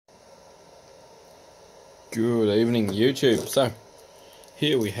Good evening, YouTube. So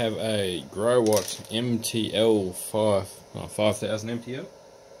here we have a Growatt MTL 5000 MTL.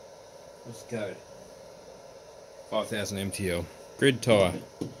 Let's go. 5000 MTL grid tie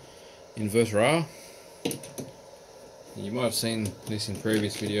inverter R. You might have seen this in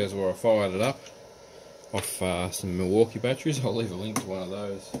previous videos where I fired it up off some Milwaukee batteries. I'll leave a link to one of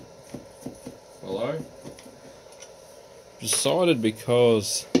those below. Decided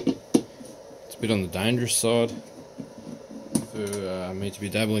because it's a bit on the dangerous side for me to be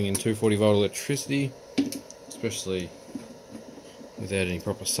dabbling in 240 volt electricity, especially without any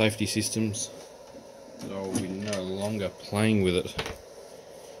proper safety systems, that I will be no longer playing with it.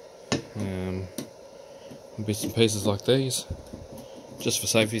 Bits and pieces like these, just for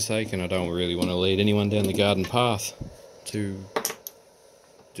safety's sake, and I don't really want to lead anyone down the garden path to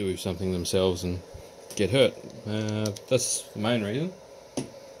do something themselves and get hurt. That's the main reason,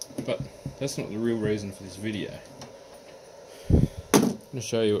 but that's not the real reason for this video. I'm going to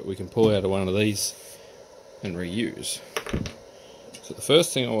show you what we can pull out of one of these and reuse. So the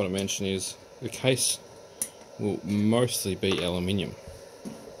first thing I want to mention is the case will mostly be aluminium.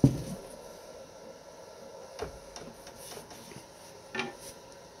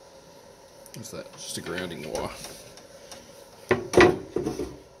 What's that? Just a grounding wire.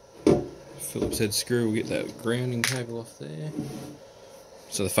 Phillips head screw will get that grounding cable off there.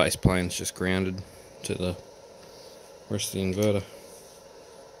 So the face plane's just grounded to the rest of the inverter.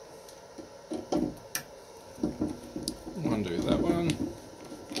 Undo that one.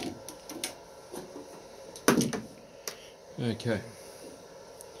 Okay.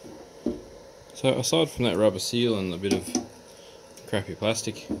 So aside from that rubber seal and a bit of crappy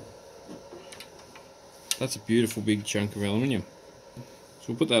plastic, that's a beautiful big chunk of aluminium. So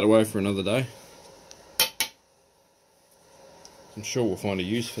we'll put that away for another day. I'm sure we'll find a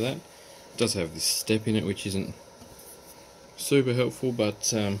use for that. It does have this step in it which isn't super helpful,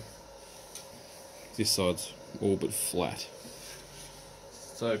 but this side's all but flat.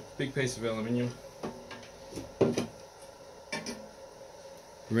 So big piece of aluminium.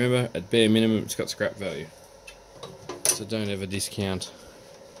 Remember, at bare minimum it's got scrap value, so don't ever discount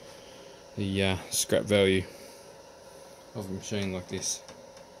the scrap value of a machine like this.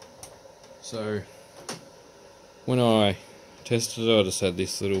 So when I tested it, I just had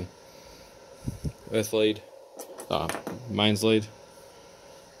this little earth lead, mains lead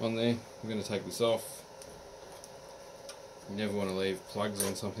on there. I'm going to take this off. You never want to leave plugs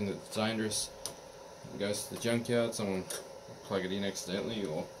on something that's dangerous. It goes to the junkyard, someone will plug it in accidentally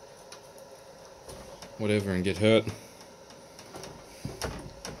or whatever and get hurt.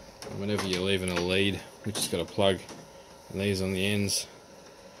 And whenever you're leaving a lead which has got a plug and these on the ends,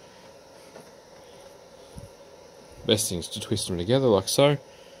 best thing is to twist them together like so.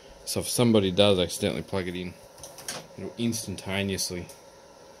 So if somebody does accidentally plug it in, it'll instantaneously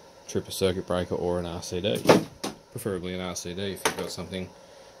trip a circuit breaker or an RCD. Preferably an RCD if you've got something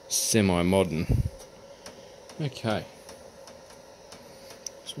semi-modern. Okay.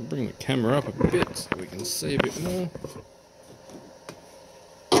 So we'll bring the camera up a bit so we can see a bit more.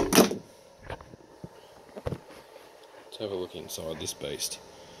 Let's have a look inside this beast.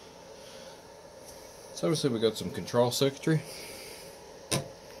 So obviously we've got some control circuitry.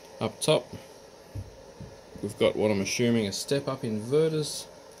 Up top we've got what I'm assuming are step-up inverters.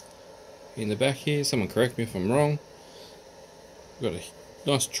 In the back here, someone correct me if I'm wrong, we've got a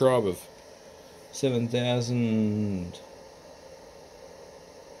nice tribe of 7000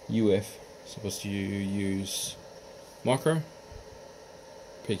 UF, supposed to use micro,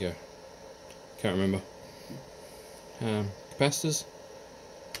 pico, can't remember, capacitors,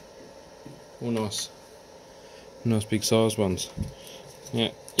 all nice big sized ones.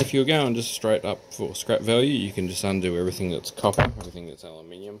 Now if you're going just straight up for scrap value, you can just undo everything that's copper, everything that's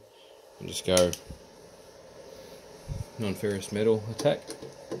aluminium, and just go non-ferrous metal attack.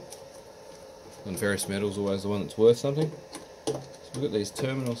 Non-ferrous metal is always the one that's worth something. So we've got these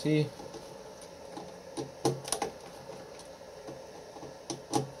terminals here.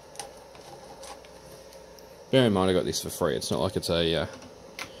 Bear in mind I got this for free. It's not like it's a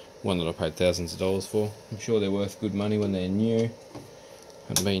one that I paid thousands of dollars for. I'm sure they're worth good money when they're new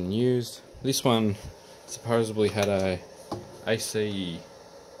and being used. This one supposedly had a AC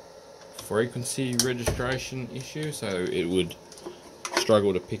frequency registration issue, so it would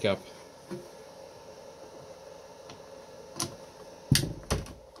struggle to pick up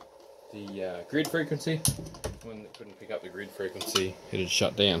the grid frequency. When it couldn't pick up the grid frequency, it had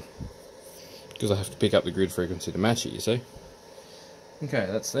shut down, because I have to pick up the grid frequency to match it, you see. Okay,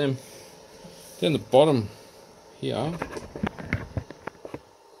 that's them. Then the bottom here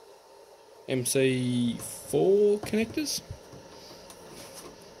MC4 connectors.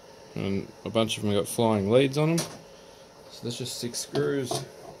 And a bunch of them got flying leads on them. So there's just 6 screws.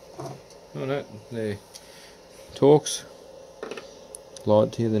 Oh no, they're Torx.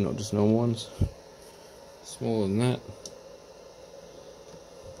 Lied to you, they're not just normal ones. Smaller than that.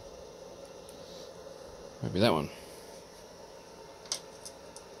 Maybe that one.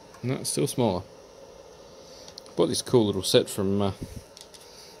 No, it's still smaller. Bought this cool little set from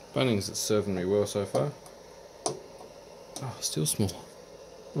Bunnings that's serving me well so far. Oh, still small.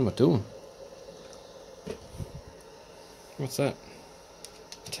 What am I doing? What's that?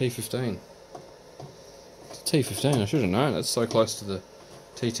 T15. It's a T15, I should have known. It's so close to the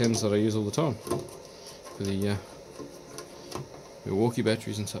T10s that I use all the time. For the Milwaukee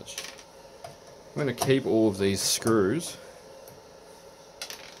batteries and such. I'm going to keep all of these screws.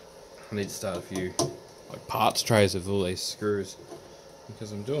 I need to start a few like parts trays of all these screws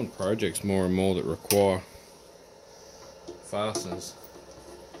because I'm doing projects more and more that require fasteners.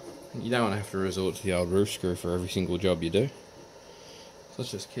 You don't want to have to resort to the old roof screw for every single job you do. So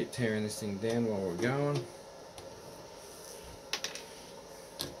let's just keep tearing this thing down while we're going.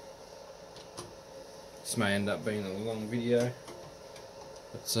 This may end up being a long video,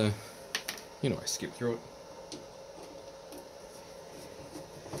 but you know, I skip through it.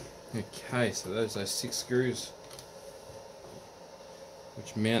 Okay, so those 6 screws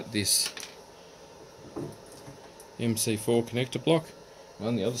which mount this MC4 connector block. And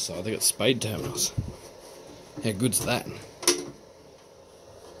on the other side they got spade terminals. How good's that?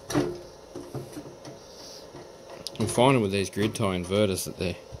 I'm finding with these grid tie inverters that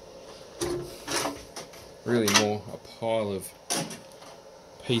they're really more a pile of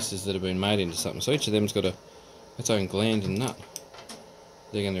pieces that have been made into something. So each of them's got its own gland and nut.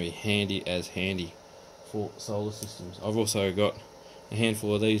 They're going to be handy for solar systems. I've also got a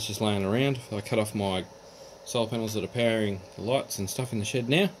handful of these just laying around. I cut off my solar panels that are powering the lights and stuff in the shed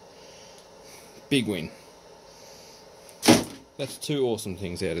now. Big win. That's 2 awesome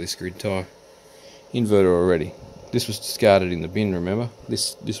things out of this grid tie inverter already. This was discarded in the bin, remember?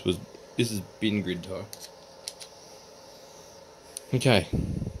 This is bin grid tie. Okay,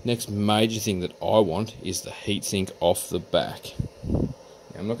 next major thing that I want is the heatsink off the back.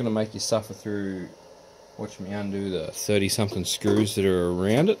 I'm not going to make you suffer through watching me undo the 30 something screws that are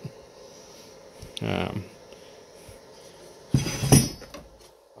around it. I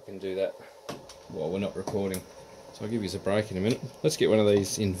can do that while we're not recording. So I'll give you a break in a minute. Let's get one of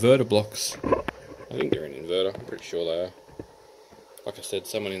these inverter blocks. I think they're an inverter, I'm pretty sure they are. Like I said,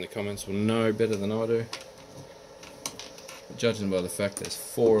 someone in the comments will know better than I do. But judging by the fact there's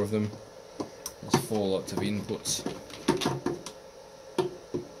 4 of them, there's 4 lots of inputs.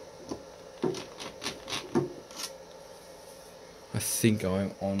 I think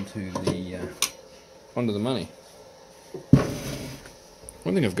I'm onto the money.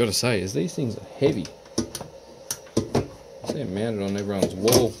 One thing I've got to say is these things are heavy. They're mounted on everyone's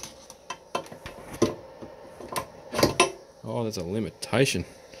wall. Oh, there's a limitation.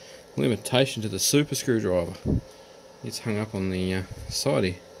 Limitation to the super screwdriver. It's hung up on the side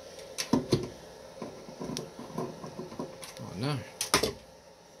here. Oh no.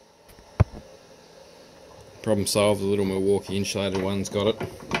 Problem solved, the little Milwaukee insulated one's got it.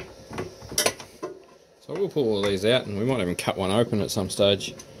 So we'll pull all these out and we might even cut one open at some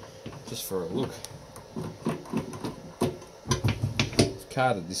stage just for a look. I've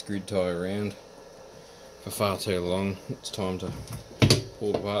carted this grid tie around for far too long. It's time to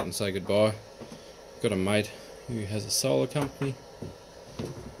pull it apart and say goodbye. I've got a mate who has a solar company.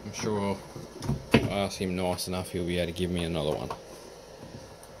 I'm sure if I ask him nice enough he'll be able to give me another one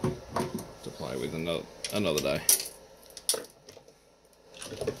to play with another day.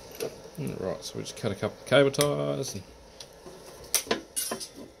 Right, so we just cut a couple of cable ties. And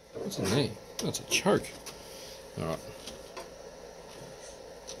what's in there? Oh, it's a choke. Alright.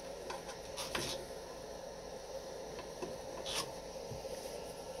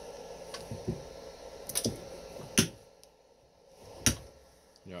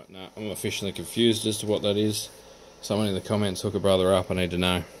 Right, now I'm officially confused as to what that is. Someone in the comments hook a brother up, I need to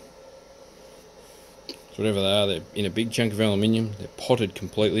know. So whatever they are, they're in a big chunk of aluminium, they're potted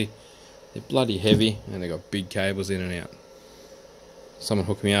completely, they're bloody heavy, and they've got big cables in and out. Someone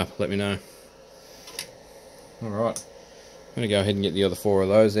hook me up, let me know. Alright, I'm going to go ahead and get the other 4 of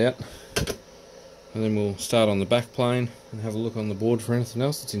those out, and then we'll start on the back plane and have a look on the board for anything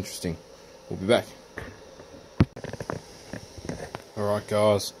else that's interesting. We'll be back. Alright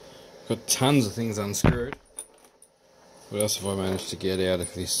guys, got tons of things unscrewed. What else have I managed to get out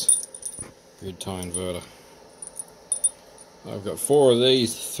of this grid tie inverter? I've got 4 of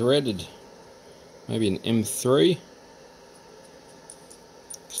these threaded maybe an M3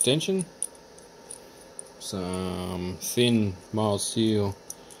 extension, some thin mild steel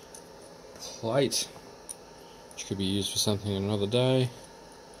plate, which could be used for something another day.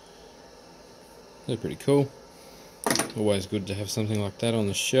 They're pretty cool. Always good to have something like that on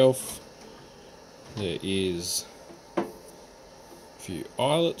the shelf. There is a few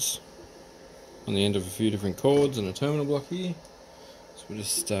eyelets on the end of a few different cords and a terminal block here. So we'll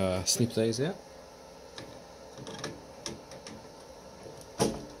just snip these out.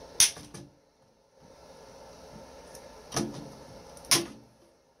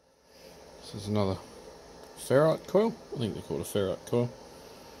 This is another ferrite coil. I think they're called a ferrite coil.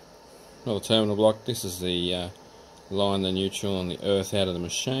 Another terminal block. This is the line the neutral and the earth out of the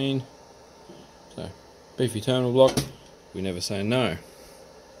machine. So, beefy terminal block. We never say no.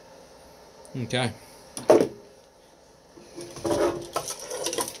 Okay.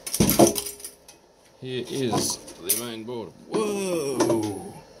 Here is the main board.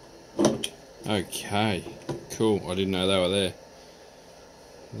 Whoa! Okay, cool. I didn't know they were there.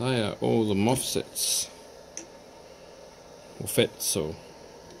 They are all the MOFSETs, or FETs, or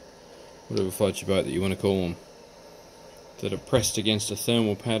whatever floats your boat that you want to call them, that are pressed against a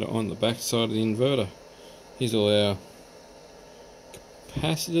thermal pad on the back side of the inverter. Here's all our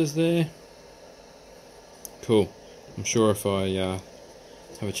capacitors there. Cool. I'm sure if I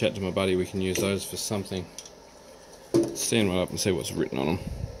have a chat to my buddy, we can use those for something. Stand right up and see what's written on them.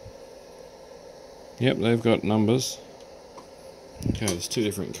 Yep, they've got numbers. Okay, there's two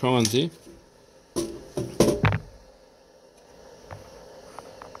different kinds here.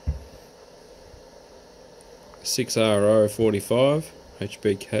 6RO45,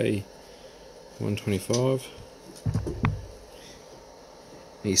 HBK 125.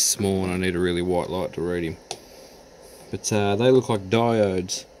 He's small and I need a really white light to read him. But they look like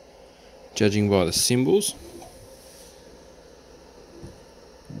diodes, judging by the symbols.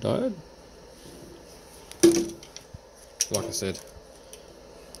 Diode? Like I said,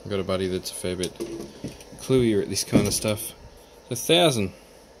 I've got a buddy that's a fair bit cluier at this kind of stuff. 1000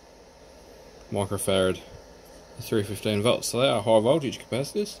 microfarad, 315 volts, so they are high voltage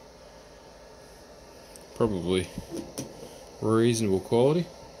capacitors. Probably reasonable quality.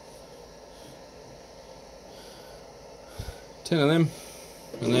 10 of them,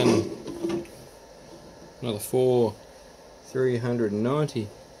 and then another 4 390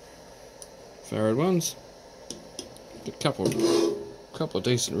 farad ones. Got a couple of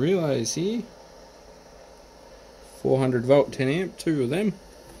decent relays here. 400 volt 10 amp, two of them.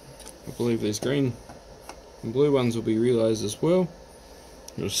 I believe these green and blue ones will be relays as well.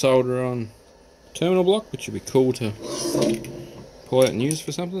 Got a solder on terminal block, which would be cool to pull out and use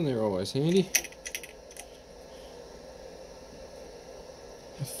for something. They're always handy.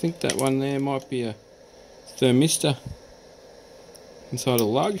 I think that one there might be a thermistor inside a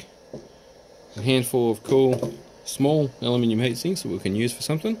lug. A handful of cool small aluminium heat sinks that we can use for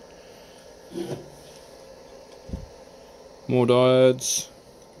something. More diodes.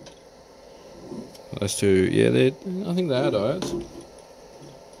 Those two, yeah, I think they are diodes.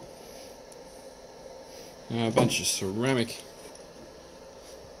 A bunch of ceramic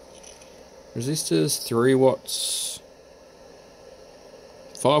resistors, 3 watts,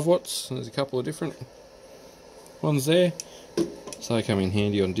 5 watts. There's a couple of different ones there. So they come in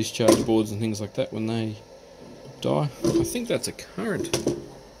handy on discharge boards and things like that when they die. I think that's a current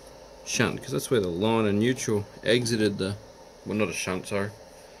shunt, because that's where the line and neutral exited the, well, not a shunt, sorry,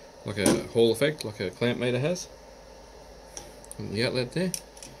 like a Hall effect, like a clamp meter has on the outlet there.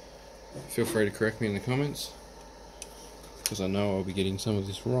 Feel free to correct me in the comments, because I know I'll be getting some of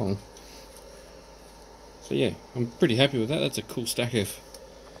this wrong. So yeah, I'm pretty happy with that. That's a cool stack of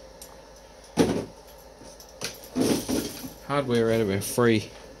hardware out of our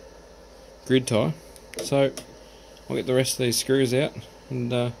free grid tie. So I'll get the rest of these screws out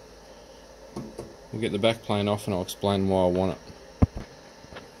and we'll get the back plane off and I'll explain why I want it.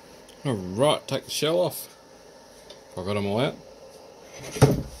 Alright, take the shell off. I got them all out.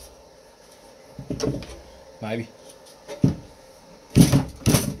 Maybe.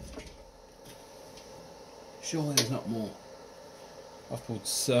 Surely there's not more. I've pulled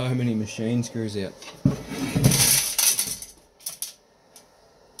so many machine screws out.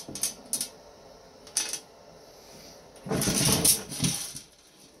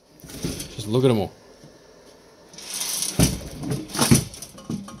 Just look at them all.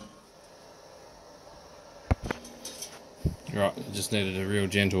 Right, I just needed a real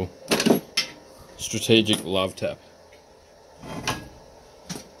gentle, strategic love tap.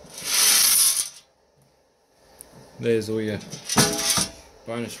 There's all your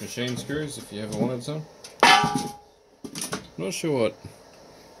bonus machine screws if you ever wanted some. Not sure what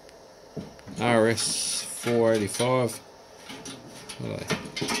RS 485 what are they?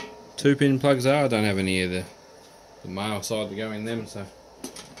 2-pin plugs are. I don't have any of the male side to go in them, so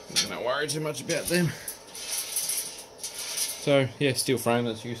I'm not worry too much about them. So yeah, steel frame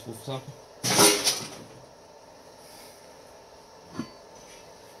that's useful for something.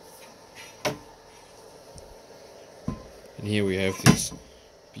 And here we have this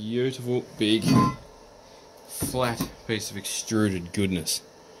beautiful, big, flat piece of extruded goodness.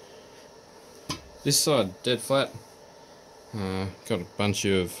 This side, dead flat. Got a bunch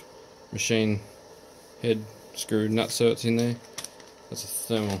of machine head screw nutserts in there. That's a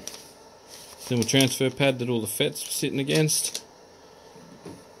thermal transfer pad that all the FETs were sitting against.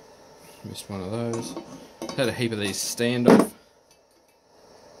 Missed one of those. Had a heap of these standoff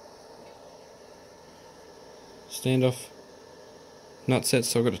nut sets,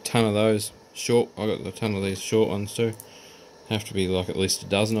 so I've got a ton of those. Short, I got a ton of these short ones too. Have to be like at least a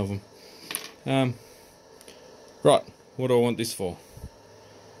dozen of them. Right, what do I want this for?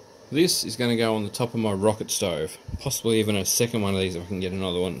 This is going to go on the top of my rocket stove. Possibly even a second one of these if I can get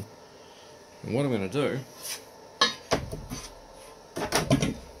another one. And what I'm going to do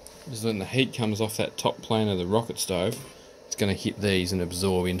is when the heat comes off that top plane of the rocket stove, it's going to hit these and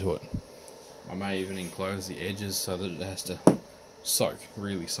absorb into it. I may even enclose the edges so that it has to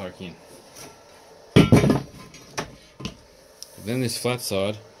really soak in. Then this flat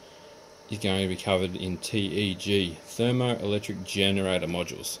side is going to be covered in TEG, thermoelectric generator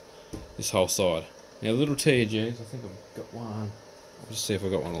modules. This whole side. Now little TEGs, I think I've got one. I'll just see if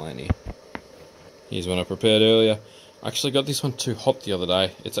I've got one laying here. Here's one I prepared earlier. I actually got this one too hot the other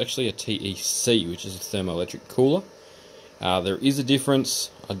day. It's actually a TEC, which is a thermoelectric cooler. There is a difference.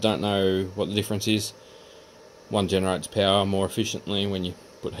 I don't know what the difference is. One generates power more efficiently when you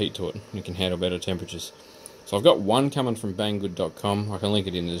put heat to it. You can handle better temperatures. So I've got one coming from banggood.com. I can link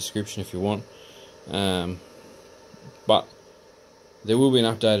it in the description if you want. But there will be an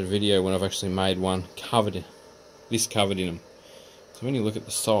updated video when I've actually made one covered in them. So when you look at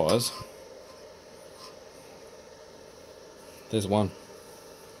the size, there's one.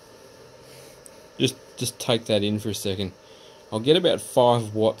 Just take that in for a second. I'll get about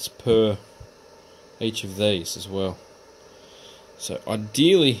 5 watts per each of these as well. So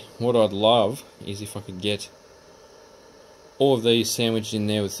ideally what I'd love is if I could get all of these sandwiched in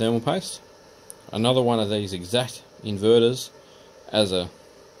there with thermal paste, another one of these exact inverters as a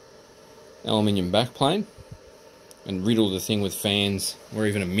aluminium backplane, and riddle the thing with fans or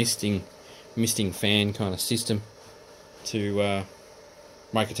even a misting fan kind of system to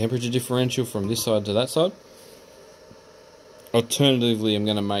make a temperature differential from this side to that side. Alternatively, I'm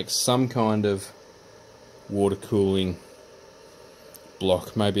going to make some kind of water cooling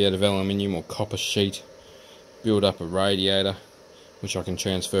block, maybe out of aluminium or copper sheet, build up a radiator which I can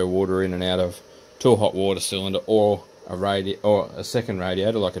transfer water in and out of to a hot water cylinder, or a second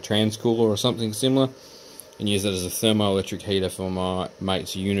radiator like a transcooler or something similar, and use that as a thermoelectric heater for my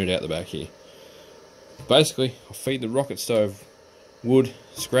mate's unit out the back here. Basically, I'll feed the rocket stove wood,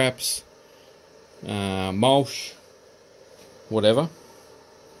 scraps, mulch, whatever,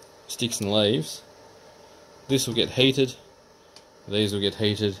 sticks and leaves. This will get heated, these will get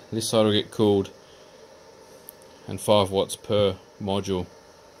heated, this side will get cooled, and 5 watts per module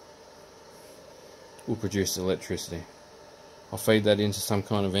will produce electricity. I'll feed that into some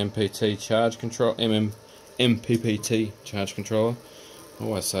kind of MPT charge control, MPPT charge controller. I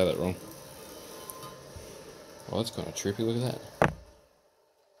always say that wrong. Well, that's kind of trippy, look at that.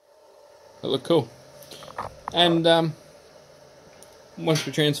 That look cool. And once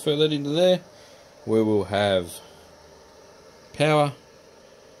we transfer that into there, we will have power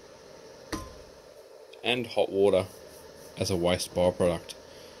and hot water as a waste byproduct.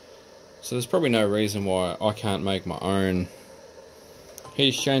 So there's probably no reason why I can't make my own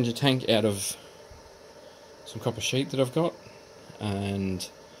heat exchanger tank out of some copper sheet that I've got, and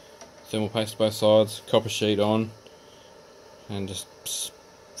thermal paste both sides, copper sheet on, and just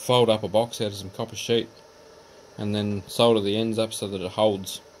fold up a box out of some copper sheet and then solder the ends up so that it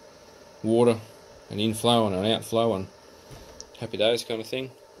holds water, an inflow and an outflow, and happy days kind of thing.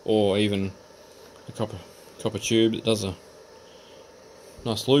 Or even a copper tube that does a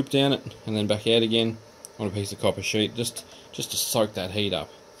nice loop down it and then back out again on a piece of copper sheet, just to soak that heat up.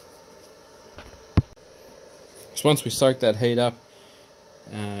 So once we soak that heat up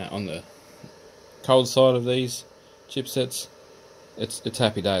on the cold side of these chipsets, it's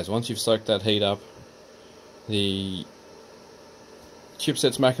happy days. Once you've soaked that heat up, the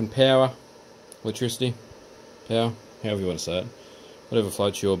chipset's making power, electricity, power, however you want to say it, whatever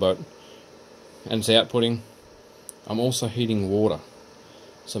floats your boat, and it's outputting. I'm also heating water.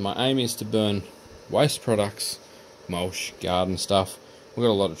 So my aim is to burn waste products, mulch, garden stuff. We've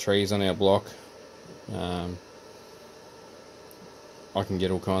got a lot of trees on our block. I can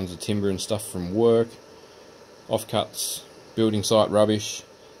get all kinds of timber and stuff from work, offcuts, building site rubbish,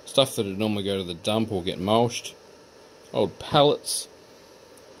 stuff that would normally go to the dump or get mulched, old pallets.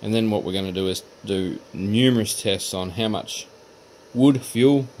 And then what we're going to do is do numerous tests on how much wood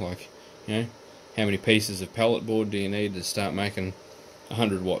fuel, like, you know, how many pieces of pallet board do you need to start making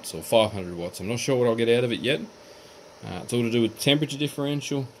 100 watts or 500 watts. I'm not sure what I'll get out of it yet. It's all to do with temperature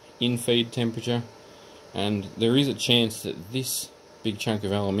differential, in-feed temperature, and there is a chance that this big chunk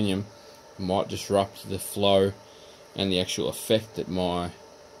of aluminium might disrupt the flow and the actual effect that my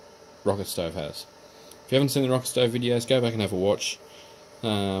rocket stove has. If you haven't seen the rocket stove videos, go back and have a watch.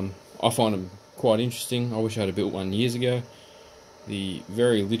 I find them quite interesting. I wish I had built one years ago. The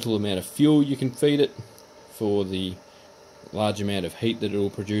very little amount of fuel you can feed it for the large amount of heat that it will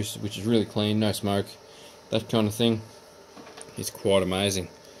produce, which is really clean, no smoke, that kind of thing, is quite amazing.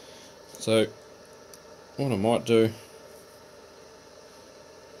 So what I might do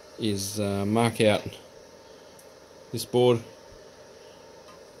is mark out this board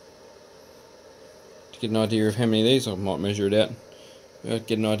to get an idea of how many of these. I might measure it out,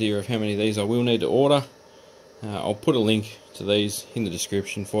 get an idea of how many of these I will need to order. I'll put a link to these in the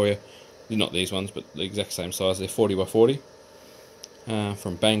description for you. They're not these ones, but the exact same size. They're 40 by 40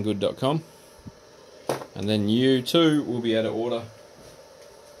 from banggood.com, and then you too will be able to order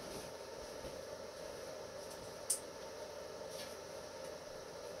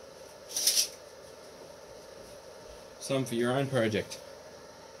some for your own project.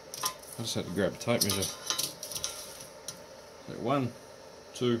 I just had to grab a tape measure. So 1,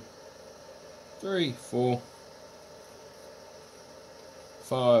 2, 3, 4,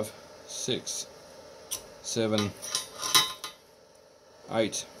 5, 6, 7,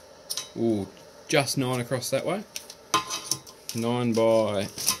 8. Ooh, just 9 across that way. 9 by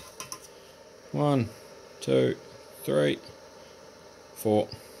 1, 2, 3, 4,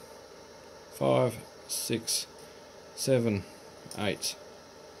 5, 6, 7, 8.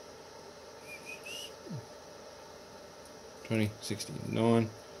 20, 60, 9,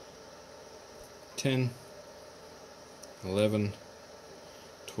 10, 11,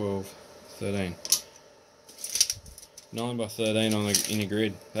 12, 13. 9 by 13 on in a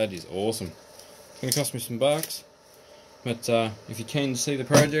grid. That is awesome. It's going to cost me some bucks, but if you're keen to see the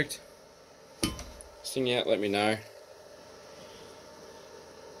project, sing out, let me know.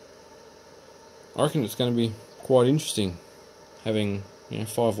 I reckon it's going to be quite interesting having, you know,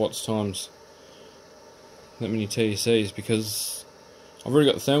 5 watts times that many TECs, because I've already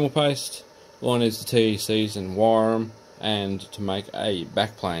got the thermal paste. All I need is the TECs and wire them, and to make a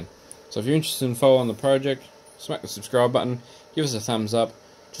backplane. So if you're interested in following the project, smack the subscribe button, give us a thumbs up,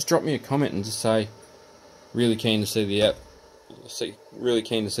 just drop me a comment and just say really keen to see really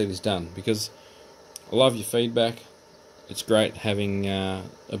keen to see this done, because I love your feedback. It's great having a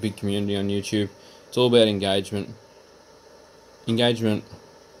big community on YouTube. It's all about engagement. Engagement,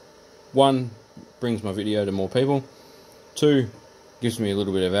 1, brings my video to more people. 2, gives me a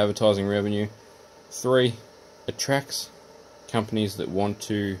little bit of advertising revenue. 3, attracts companies that want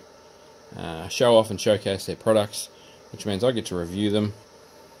to show off and showcase their products, which means I get to review them,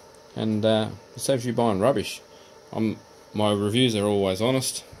 and it saves you buying rubbish. My reviews are always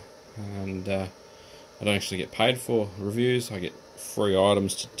honest, and I don't actually get paid for reviews. I get free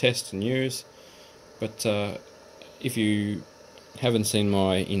items to test and use. But if you haven't seen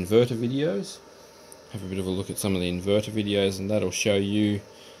my inverter videos, have a bit of a look at some of the inverter videos, and that'll show you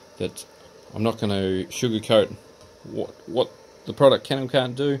that I'm not going to sugarcoat what the product can and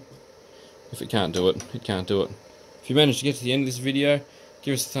can't do. If it can't do it, it can't do it. If you manage to get to the end of this video,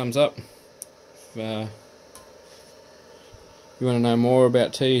 give us a thumbs up. If you want to know more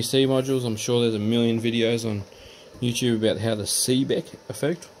about TEC modules, I'm sure there's a million videos on YouTube about how the Seebeck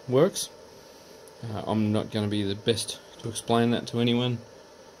effect works. I'm not going to be the best to explain that to anyone.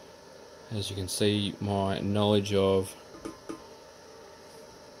 As you can see, my knowledge of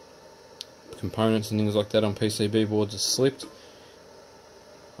components and things like that on PCB boards has slipped.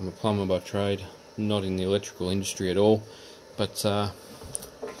 I'm a plumber by trade, not in the electrical industry at all, but I'd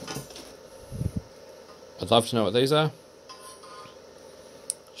love to know what these are.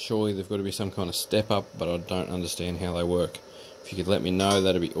 Surely they've got to be some kind of step up, but I don't understand how they work. If you could let me know,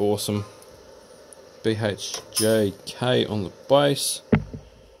 that'd be awesome. BHJK on the base.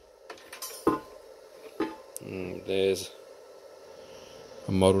 And there's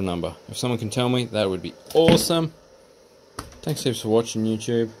a model number. If someone can tell me, that would be awesome. Thanks heaps for watching,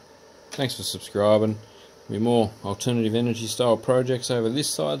 YouTube. Thanks for subscribing. There'll be more alternative energy style projects over this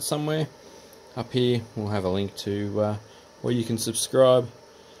side somewhere. Up here we'll have a link to where you can subscribe.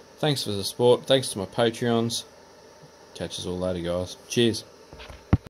 Thanks for the support. Thanks to my Patreons. Catch us all later, guys. Cheers.